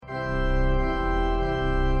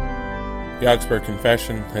The Augsburg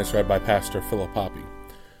Confession, as read by Pastor Philip Hoppe.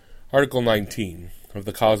 Article 19, of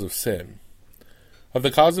the cause of sin. Of the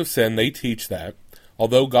cause of sin, they teach that,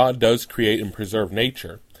 although God does create and preserve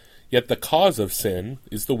nature, yet the cause of sin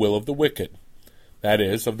is the will of the wicked, that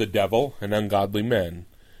is, of the devil and ungodly men,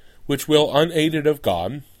 which will, unaided of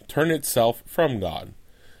God, turn itself from God.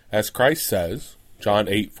 As Christ says, John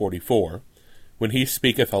 8:44, when he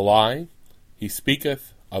speaketh a lie, he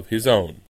speaketh of his own.